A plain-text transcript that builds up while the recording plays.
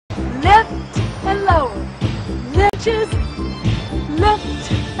and lower. Lift,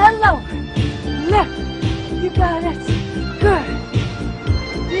 lift and lower. Lift. You got it. Good.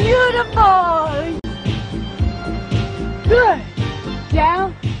 Beautiful. Good.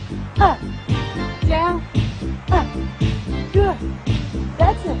 Down, up, down, up. Good.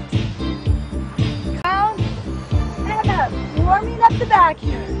 That's it. Down and up. Warming up the back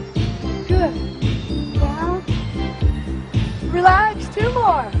here. Good. Down. Relax. 2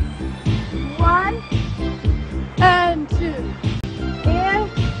 more. 1 and 2. And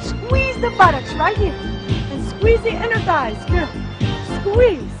squeeze the buttocks right here. And squeeze the inner thighs. Good.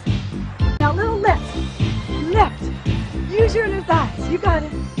 Squeeze. Now little lift. Lift. Use your inner thighs. You got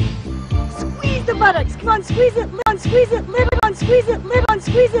it. Squeeze the buttocks. Come on, squeeze it. Live on, squeeze it. Live on, squeeze it. Live on,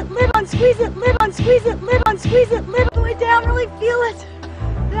 squeeze it. Live on, squeeze it. Live on, squeeze it. Live on, squeeze it. Live all the way down. Really feel it.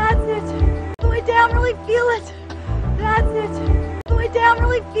 That's it. All the way down. Really feel it. That's it. All the way down.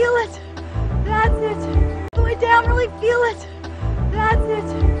 Really feel it. That's it. All the way down. Really feel it. That's it.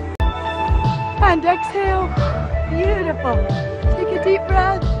 And exhale. Beautiful. Take a deep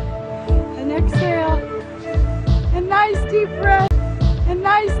breath. And exhale. A nice deep breath. A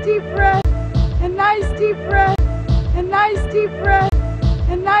nice deep breath. A nice deep breath. A nice deep breath.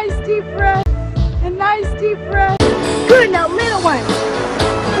 A nice deep breath. A nice deep breath. Good. Now, little one.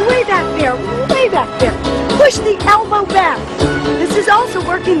 Way back there. Way back there. Push the elbow back. This is also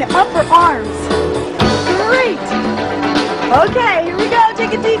working the upper arms. Great. Okay, here we go.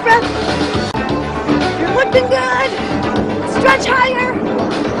 Take a deep breath. You're looking good. Stretch higher.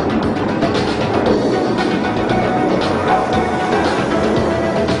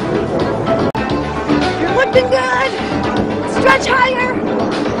 You're looking good. Stretch higher.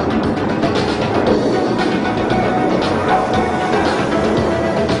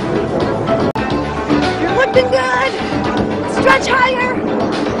 You're looking good. Stretch higher.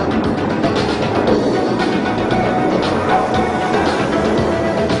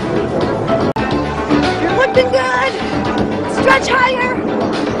 You're looking good. Stretch higher.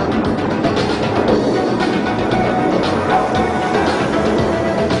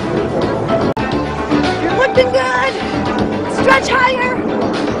 You're looking good. Stretch higher.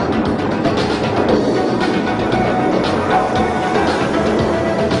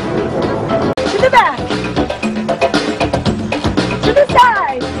 To the back. To the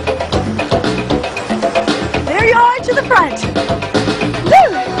side. There you are, to the front. Woo!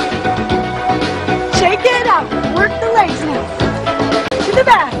 Shake it out. Work the legs now. To the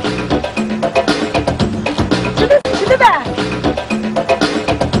back. To the back.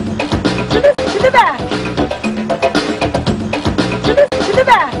 To the back. To the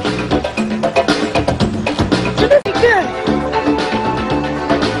back. Good.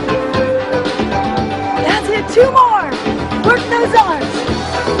 That's it. 2 more. Work those arms.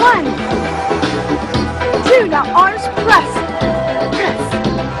 1, 2. Now arms press. Press.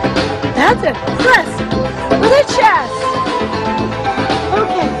 That's it. Press. For the chest.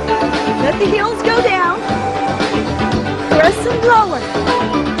 Okay. Let the heels go down. Press them lower.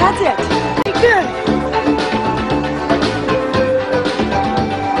 That's it. Good.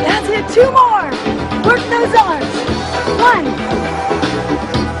 That's it. 2 more. Work those arms. 1,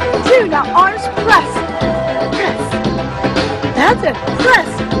 2. Now arms press. Press. That's it. Press.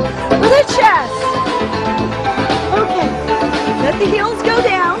 For the chest. Okay. Let the heels go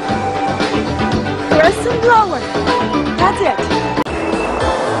down. Press them lower. That's it.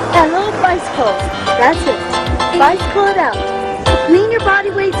 And little bicycles. That's it. Bicycle it out. Lean your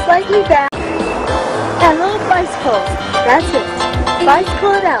body weight slightly back. And little bicycles. That's it.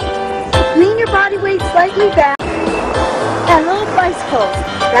 Bicycle it out. Lean your body weight slightly back. And little bicycles.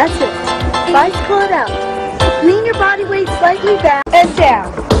 That's it. Bicycle it out. Lean your body weight slightly back and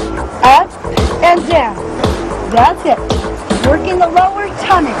down. Up and down. That's it. Working the lower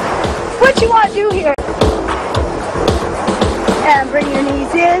tummy. What you want to do here. And bring your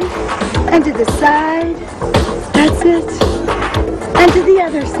knees in and to the side. That's it. And to the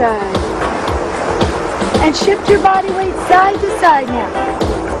other side. And shift your body weight side to side now.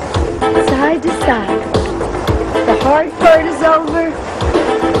 Side to side. The hard part is over.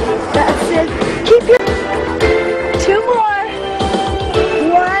 That's it. Keep your 2 more.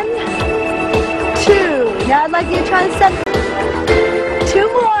 1, 2. Now I'd like you to try to set 2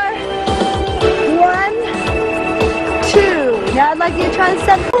 more. 1, 2. Now I'd like you to try to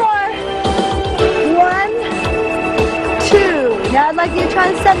set 4. 1, 2. Now I'd like you to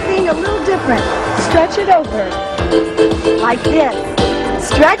try to set things a little different. Stretch it over. Like this.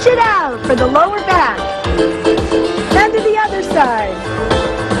 Stretch it out for the lower back. And to the other side.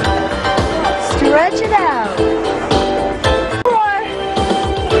 Stretch it out. 4,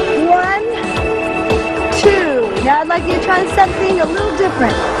 1, like you're trying something a little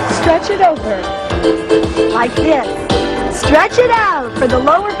different. Stretch it over. Like this. Stretch it out for the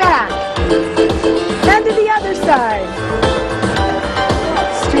lower back. Now to the other side.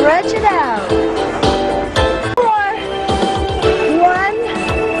 Stretch it out. 4, 1,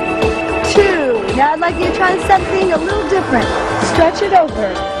 2. Now I'd like you to try something a little different. Stretch it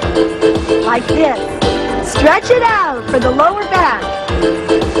over. Like this. Stretch it out for the lower back.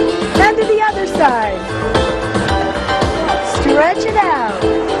 Now to the other side. Stretch it out.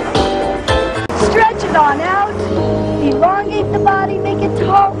 Stretch it on out. Elongate the body. Make it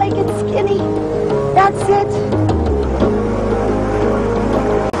tall. Make it skinny. That's it.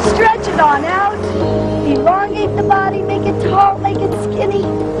 Stretch it on out. Elongate the body. Make it tall. Make it skinny.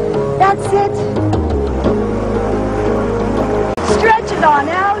 That's it. Stretch it on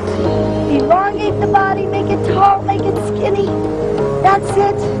out. Elongate the body. Make it tall. Make it skinny. That's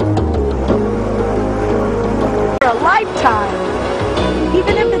it. For a lifetime.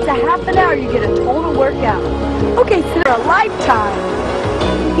 Even if it's a half an hour, you get a total workout. Okay, so for a lifetime.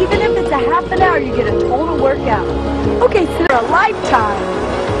 Even if it's a half an hour, you get a total workout. Okay, so for a lifetime.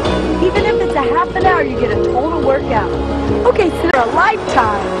 Even if it's a half an hour, you get a total workout. Okay, so for a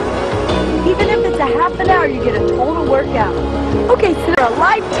lifetime. Even if it's a half an hour, you get a total workout. Okay, so for a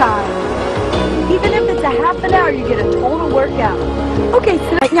lifetime. Even if it's a half an hour, you get a total workout. Okay,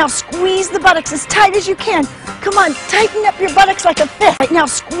 so right now squeeze the buttocks as tight as you can. Come on, tighten up your buttocks like a fist. Right now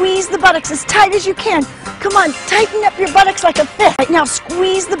squeeze the buttocks as tight as you can. Come on, tighten up your buttocks like a fist. Right now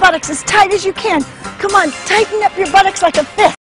squeeze the buttocks as tight as you can. Come on, tighten up your buttocks like a fist.